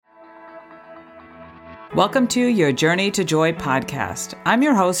Welcome to your Journey to Joy podcast. I'm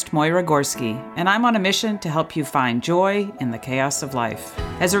your host, Moira Gorski, and I'm on a mission to help you find joy in the chaos of life.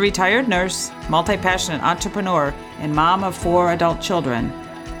 As a retired nurse, multi-passionate entrepreneur, and mom of 4 adult children,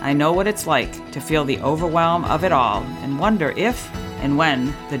 I know what it's like to feel the overwhelm of it all and wonder if and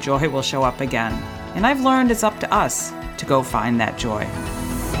when the joy will show up again. And I've learned it's up to us to go find that joy.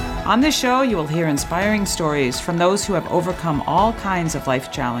 On this show, you will hear inspiring stories from those who have overcome all kinds of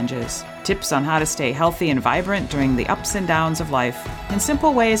life challenges, tips on how to stay healthy and vibrant during the ups and downs of life, and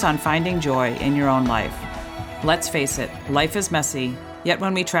simple ways on finding joy in your own life. Let's face it, life is messy, yet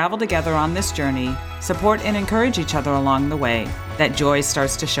when we travel together on this journey, support and encourage each other along the way, that joy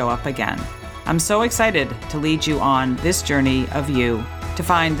starts to show up again. I'm so excited to lead you on this journey of you to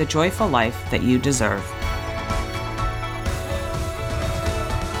find the joyful life that you deserve.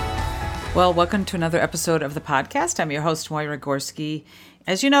 Well, welcome to another episode of the podcast. I'm your host, Moira Gorski.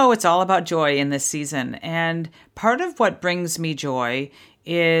 As you know, it's all about joy in this season. And part of what brings me joy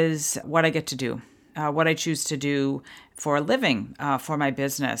is what I get to do, what I choose to do for a living, for my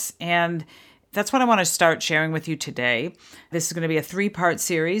business. And that's what I want to start sharing with you today. This is going to be a 3-part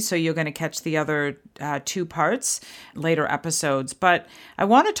series, so you're going to catch the other 2 parts later episodes. But I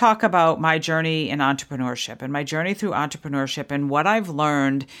want to talk about my journey in entrepreneurship and my journey through entrepreneurship and what I've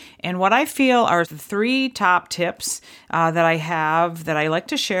learned and what I feel are the 3 top tips that I have that I like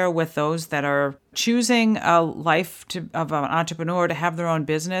to share with those that are choosing a life of an entrepreneur to have their own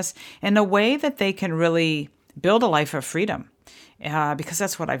business in a way that they can really build a life of freedom. Because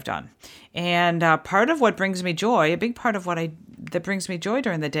that's what I've done. And part of what brings me joy, a big part of that brings me joy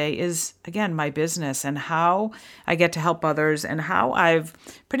during the day is, again, my business and how I get to help others and how I've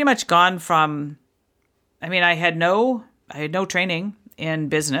pretty much gone from, I had no training in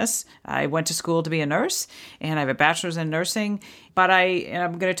business. I went to school to be a nurse and I have a bachelor's in nursing, but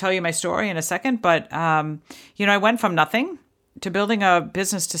I'm going to tell you my story in a second, but, I went from nothing to building a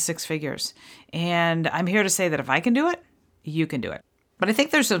business to 6 figures. And I'm here to say that if I can do it, you can do it. But I think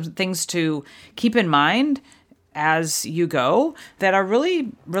there's some things to keep in mind as you go that are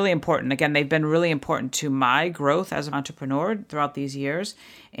really, really important. Again, they've been really important to my growth as an entrepreneur throughout these years.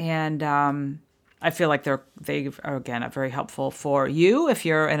 And I feel like they are, again, very helpful for you if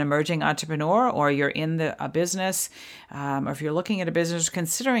you're an emerging entrepreneur or you're in a business, or if you're looking at a business,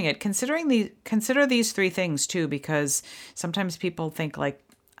 considering it. Consider these 3 things too, because sometimes people think like,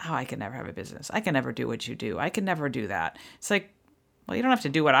 oh, I can never have a business. I can never do what you do. I can never do that. It's like, well, you don't have to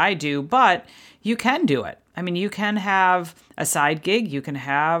do what I do, but you can do it. You can have a side gig. You can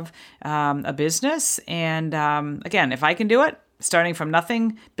have a business. And again, if I can do it, starting from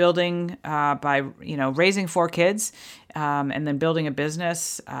nothing, building by, raising 4 kids, and then building a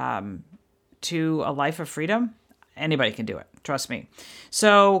business to a life of freedom, anybody can do it. Trust me.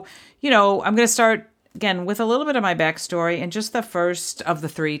 So, I'm going to start again, with a little bit of my backstory and just the first of the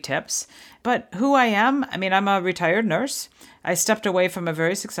 3 tips. But who I am, I'm a retired nurse. I stepped away from a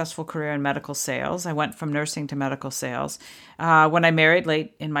very successful career in medical sales. I went from nursing to medical sales when I married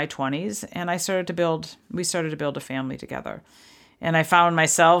late in my 20s, and we started to build a family together. And I found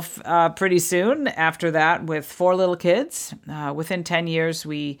myself pretty soon after that with 4 little kids. Within 10 years,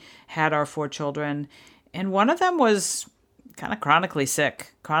 we had our 4 children, and one of them was kind of chronically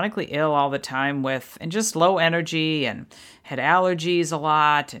sick, chronically ill all the time and just low energy and had allergies a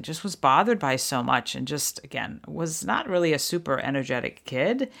lot and just was bothered by so much and just, again, was not really a super energetic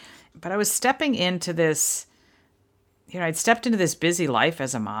kid. But I was stepping into this, I'd stepped into this busy life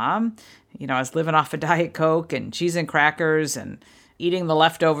as a mom. I was living off a Diet Coke and cheese and crackers and eating the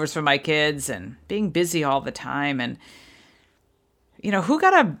leftovers for my kids and being busy all the time. And who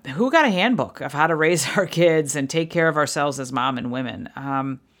got a handbook of how to raise our kids and take care of ourselves as mom and women?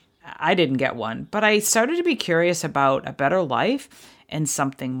 I didn't get one, but I started to be curious about a better life and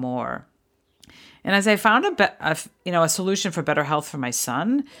something more. And as I found a solution for better health for my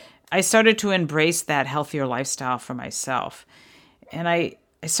son, I started to embrace that healthier lifestyle for myself. And I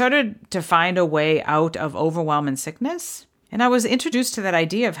started to find a way out of overwhelm and sickness. And I was introduced to that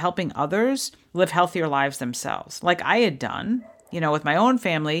idea of helping others live healthier lives themselves, like I had done, with my own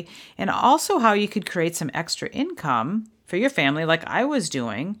family, and also how you could create some extra income for your family like I was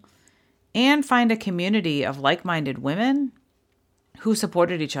doing, and find a community of like-minded women who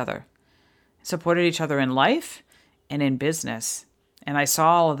supported each other in life and in business. And I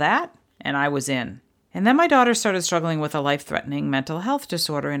saw all of that, and I was in. And then my daughter started struggling with a life-threatening mental health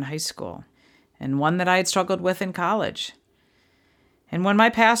disorder in high school, and one that I had struggled with in college. And when my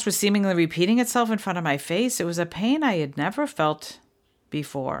past was seemingly repeating itself in front of my face, it was a pain I had never felt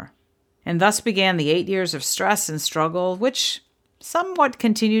before. And thus began the 8 years of stress and struggle, which somewhat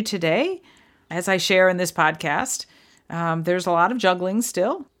continue today, as I share in this podcast, there's a lot of juggling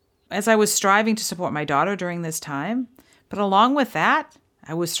still, as I was striving to support my daughter during this time. But along with that,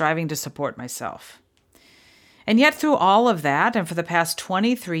 I was striving to support myself. And yet through all of that, and for the past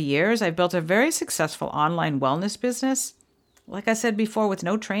 23 years, I've built a very successful online wellness business, like I said before, with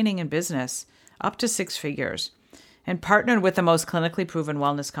no training in business, up to 6 figures, and partnered with the most clinically proven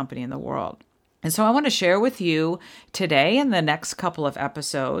wellness company in the world. And so I want to share with you today in the next couple of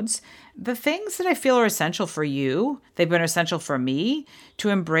episodes the things that I feel are essential for you. They've been essential for me to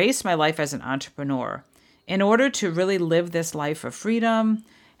embrace my life as an entrepreneur in order to really live this life of freedom,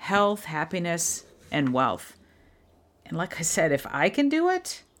 health, happiness, and wealth. And like I said, if I can do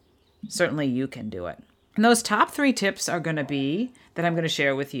it, certainly you can do it. And those top 3 tips are going to be, that I'm going to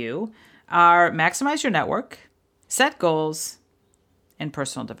share with you, are maximize your network, set goals, and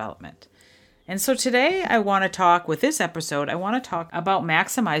personal development. And so today I want to talk about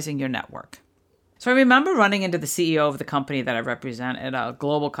maximizing your network. So I remember running into the CEO of the company that I represent at a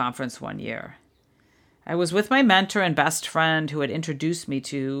global conference one year. I was with my mentor and best friend who had introduced me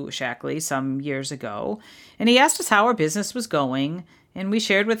to Shackley some years ago, and he asked us how our business was going, and we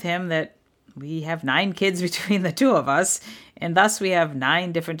shared with him that we have 9 kids between the 2 of us, and thus we have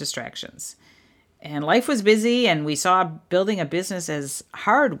 9 different distractions. And life was busy, and we saw building a business as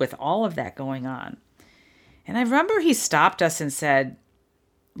hard with all of that going on. And I remember he stopped us and said,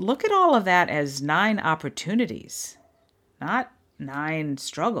 look at all of that as 9 opportunities, not 9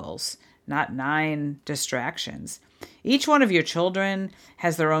 struggles, not 9 distractions. Each one of your children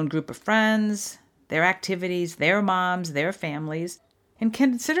has their own group of friends, their activities, their moms, their families, and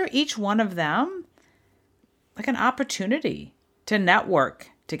consider each one of them like an opportunity to network,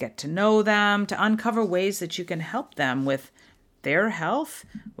 to get to know them, to uncover ways that you can help them with their health,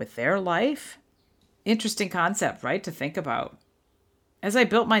 with their life. Interesting concept, right, to think about. As I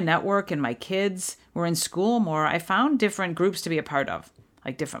built my network and my kids were in school more, I found different groups to be a part of,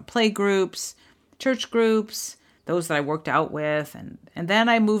 like different play groups, church groups, those that I worked out with. And then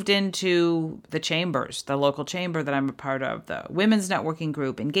I moved into the chambers, the local chamber that I'm a part of, the women's networking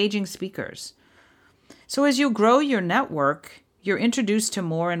group, engaging speakers. So as you grow your network, you're introduced to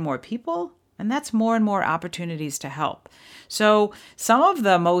more and more people, and that's more and more opportunities to help. So some of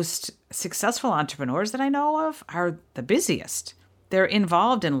the most successful entrepreneurs that I know of are the busiest. They're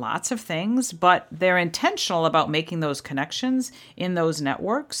involved in lots of things, but they're intentional about making those connections in those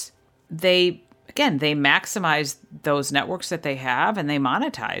networks. They maximize those networks that they have, and they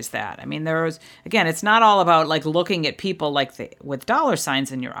monetize that. I mean, it's not all about like looking at people with dollar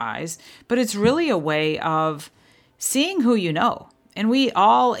signs in your eyes, but it's really a way of seeing who you know. And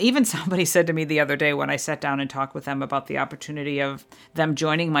even somebody said to me the other day when I sat down and talked with them about the opportunity of them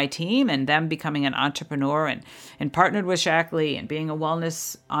joining my team and them becoming an entrepreneur and partnered with Shackley and being a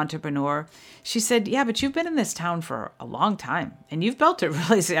wellness entrepreneur. She said, yeah, but you've been in this town for a long time and you've built it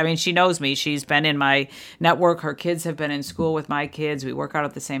really. I mean, she knows me. She's been in my network. Her kids have been in school with my kids. We work out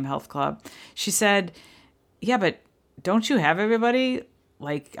at the same health club. She said, yeah, but don't you have everybody?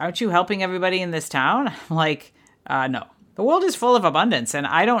 Like, aren't you helping everybody in this town? I'm like, no. The world is full of abundance, and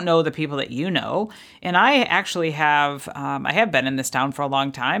I don't know the people that you know. And I actually have been in this town for a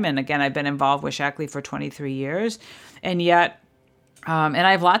long time. And again, I've been involved with Shackley for 23 years. And yet, and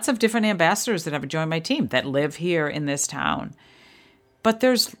I have lots of different ambassadors that have joined my team that live here in this town. But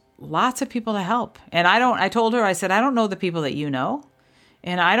there's lots of people to help. And I told her, I said, I don't know the people that you know.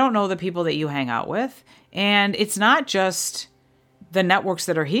 And I don't know the people that you hang out with. And it's not just the networks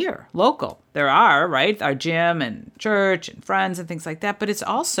that are here, local. There are, right? Our gym and church and friends and things like that. But it's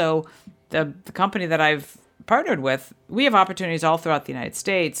also the company that I've partnered with. We have opportunities all throughout the United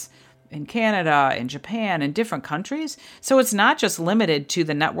States, in Canada, in Japan, in different countries. So it's not just limited to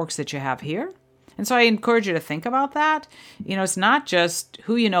the networks that you have here. And so I encourage you to think about that. You know, it's not just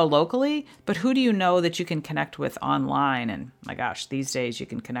who you know locally, but who do you know that you can connect with online? And my gosh, these days you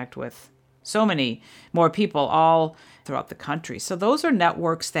can connect with so many more people all throughout the country. So those are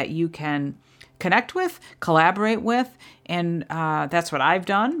networks that you can connect with, collaborate with, and that's what I've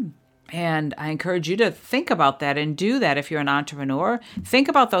done. And I encourage you to think about that and do that if you're an entrepreneur. Think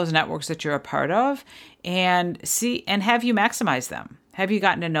about those networks that you're a part of and see, and have you maximized them? Have you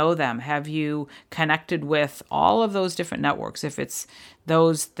gotten to know them? Have you connected with all of those different networks? If it's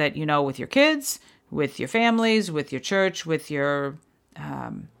those that you know with your kids, with your families, with your church, with your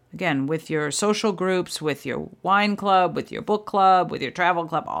with your social groups, with your wine club, with your book club, with your travel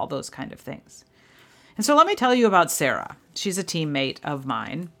club, all those kind of things. And so let me tell you about Sarah. She's a teammate of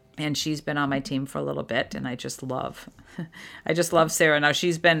mine, and she's been on my team for a little bit, and I just love Sarah. Now,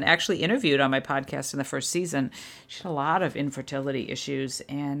 she's been actually interviewed on my podcast in the first season. She had a lot of infertility issues,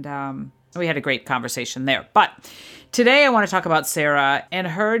 and We had a great conversation there. But today I want to talk about Sarah and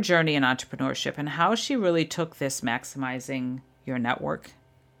her journey in entrepreneurship and how she really took this maximizing your network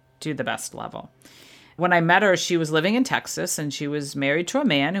to the best level. When I met her, she was living in Texas and she was married to a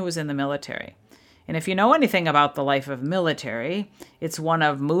man who was in the military. And if you know anything about the life of military, it's one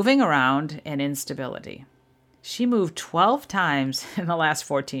of moving around and instability. She moved 12 times in the last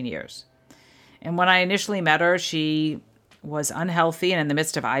 14 years. And when I initially met her, she was unhealthy and in the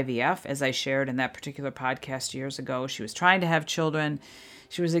midst of IVF, as I shared in that particular podcast years ago. She was trying to have children.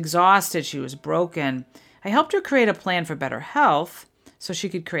 She was exhausted. She was broken. I helped her create a plan for better health so she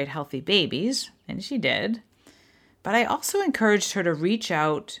could create healthy babies, and she did. But I also encouraged her to reach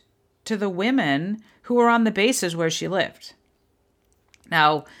out to the women who were on the bases where she lived.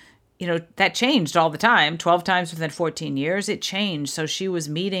 Now, that changed all the time. 12 times within 14 years, it changed. So she was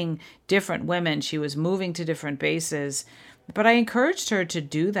meeting different women. She was moving to different bases. But I encouraged her to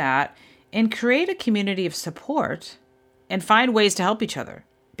do that and create a community of support and find ways to help each other.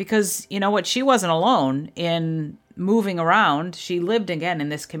 Because, she wasn't alone in moving around. She lived again in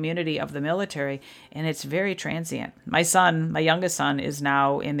this community of the military, and it's very transient. My youngest son, is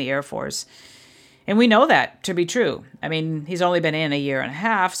now in the Air Force. And we know that to be true. I mean, he's only been in a year and a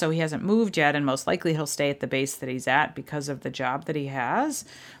half, so he hasn't moved yet, and most likely he'll stay at the base that he's at because of the job that he has.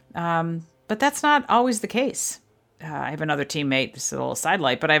 But that's not always the case. I have another teammate, this is a little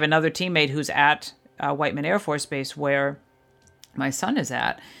sidelight, but I have another teammate who's at Whiteman Air Force Base where my son is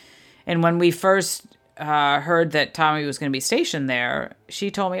at. And when we first heard that Tommy was going to be stationed there, she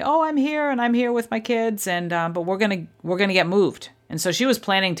told me, "Oh, I'm here, and I'm here with my kids, and but we're gonna get moved." And so she was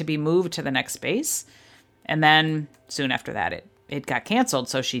planning to be moved to the next base, and then soon after that, it got canceled,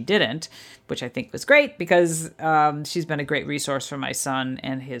 so she didn't, which I think was great because she's been a great resource for my son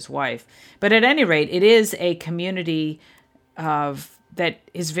and his wife. But at any rate, it is a community that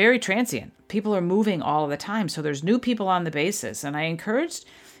is very transient. People are moving all the time, so there's new people on the bases, and I encouraged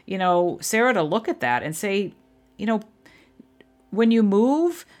Sarah to look at that and say, when you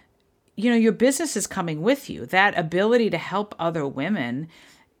move, your business is coming with you. That ability to help other women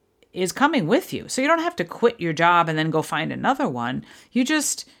is coming with you. So you don't have to quit your job and then go find another one. You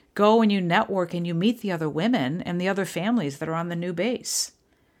just go and you network and you meet the other women and the other families that are on the new base.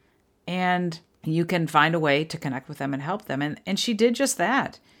 And you can find a way to connect with them and help them. And she did just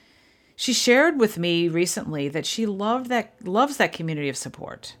that. She shared with me recently that she loves that community of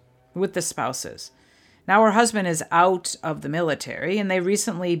support with the spouses. Now her husband is out of the military, and they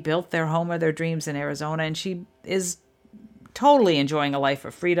recently built their home of their dreams in Arizona, and she is totally enjoying a life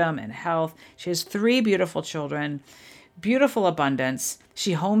of freedom and health. She has 3 beautiful children, beautiful abundance.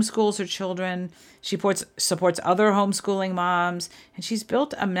 She homeschools her children. She supports other homeschooling moms, and she's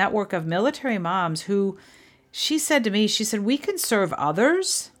built a network of military moms who, she said to me, we can serve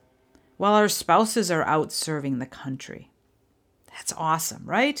others while our spouses are out serving the country. That's awesome,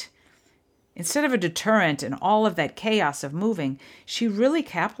 right? Instead of a deterrent and all of that chaos of moving, she really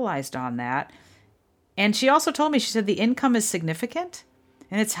capitalized on that. And she also told me, she said the income is significant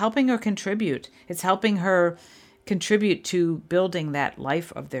and it's helping her contribute. It's helping her contribute to building that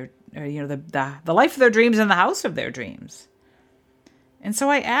life of their, the life of their dreams and the house of their dreams. And so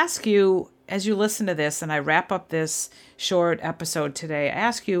I ask you, as you listen to this and I wrap up this short episode today, I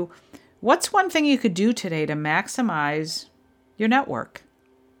ask you, what's one thing you could do today to maximize your network?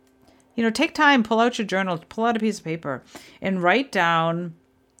 Take time, pull out your journal, pull out a piece of paper, and write down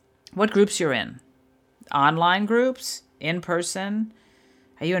what groups you're in. Online groups, in person.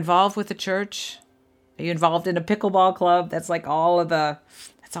 Are you involved with the church? Are you involved in a pickleball club? That's like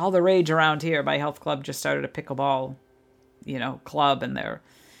that's all the rage around here. My health club just started a pickleball, club, and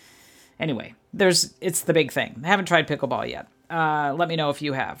it's the big thing. I haven't tried pickleball yet. Let me know if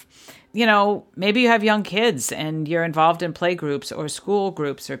you have. Maybe you have young kids and you're involved in play groups or school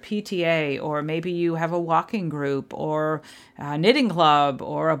groups or PTA, or maybe you have a walking group or a knitting club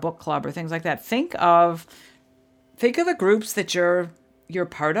or a book club or things like that. Think of the groups that you're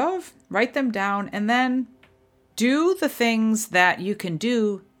part of, write them down, and then do the things that you can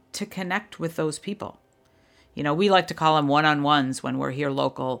do to connect with those people. We like to call them one-on-ones when we're here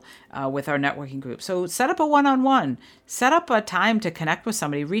local with our networking group. So set up a one-on-one. Set up a time to connect with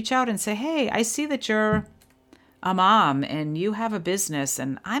somebody. Reach out and say, "Hey, I see that you're a mom and you have a business,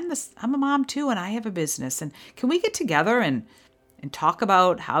 and I'm a mom too, and I have a business. And can we get together and talk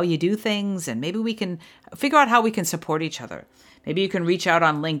about how you do things? And maybe we can figure out how we can support each other." Maybe you can reach out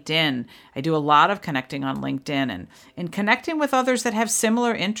on LinkedIn. I do a lot of connecting on LinkedIn and connecting with others that have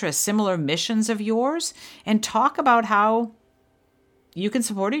similar interests, similar missions of yours, and talk about how you can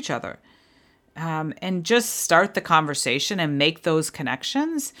support each other. and just start the conversation and make those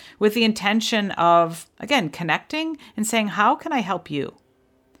connections with the intention of, again, connecting and saying, how can I help you?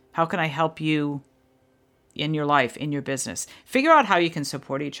 How can I help you in your life, in your business? Figure out how you can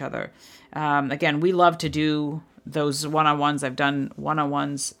support each other. Again, we love to do those one-on-ones. I've done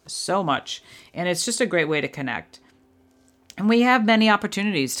one-on-ones so much, and it's just a great way to connect. And we have many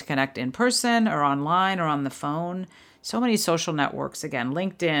opportunities to connect in person or online or on the phone. So many social networks, again,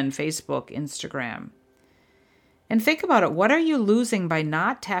 LinkedIn, Facebook, Instagram. And think about it. What are you losing by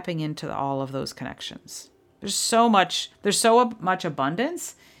not tapping into all of those connections? There's so much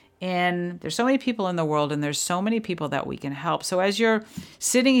abundance, and there's so many people in the world, and there's so many people that we can help. So as you're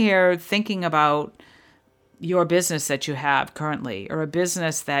sitting here thinking about your business that you have currently, or a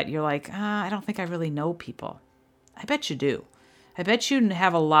business that you're like, I don't think I really know people. I bet you do. I bet you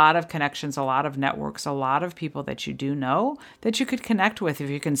have a lot of connections, a lot of networks, a lot of people that you do know that you could connect with if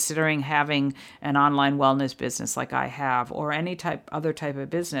you're considering having an online wellness business like I have, or any other type of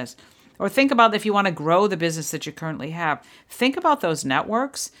business. Or think about if you want to grow the business that you currently have. Think about those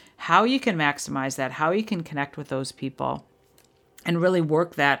networks, how you can maximize that, how you can connect with those people, and really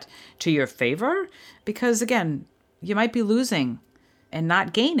work that to your favor. Because again, you might be losing and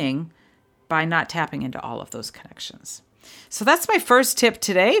not gaining by not tapping into all of those connections. So that's my first tip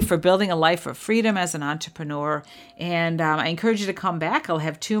today for building a life of freedom as an entrepreneur. And I encourage you to come back. I'll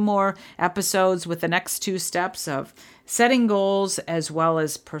have 2 more episodes with the next 2 steps of setting goals as well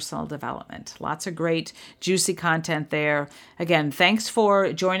as personal development. Lots of great, juicy content there. Again, thanks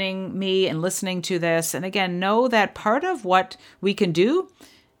for joining me and listening to this. And again, know that part of what we can do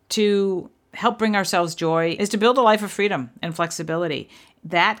to help bring ourselves joy is to build a life of freedom and flexibility.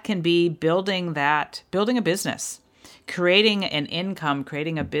 That can be building a business, creating an income,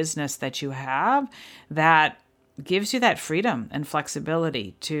 creating a business that you have that gives you that freedom and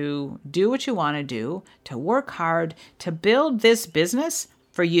flexibility to do what you want to do, to work hard, to build this business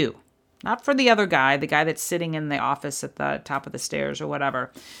for you, not for the other guy, the guy that's sitting in the office at the top of the stairs or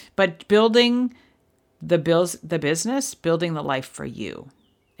whatever, but building the business, building the life for you.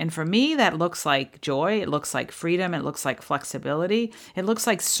 And for me, that looks like joy. It looks like freedom. It looks like flexibility. It looks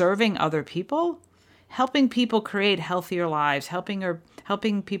like serving other people, helping people create healthier lives,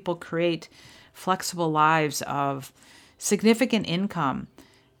 helping people create flexible lives of significant income.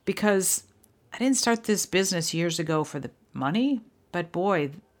 Because I didn't start this business years ago for the money, but boy,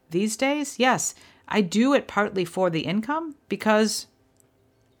 these days, yes, I do it partly for the income, because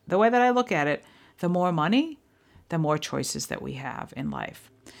the way that I look at it, the more money, the more choices that we have in life.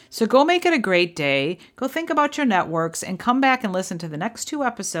 So go make it a great day. Go think about your networks and come back and listen to the next 2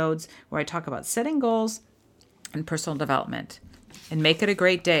 episodes where I talk about setting goals and personal development. And make it a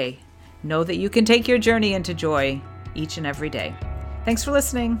great day. Know that you can take your journey into joy each and every day. Thanks for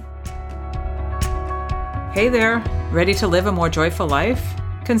listening. Hey there, ready to live a more joyful life?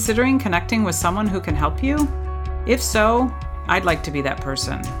 Considering connecting with someone who can help you? If so, I'd like to be that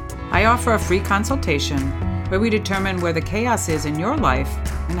person. I offer a free consultation where we determine where the chaos is in your life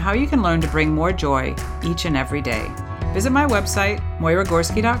and how you can learn to bring more joy each and every day. Visit my website,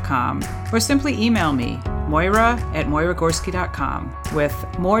 moiragorski.com, or simply email me, moira@moiragorski.com,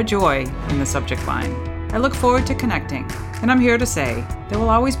 with more joy in the subject line. I look forward to connecting, and I'm here to say there will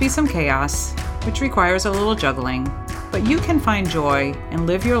always be some chaos, which requires a little juggling, but you can find joy and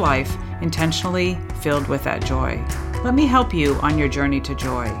live your life intentionally filled with that joy. Let me help you on your journey to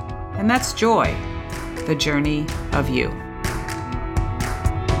joy. And that's joy, the journey of you.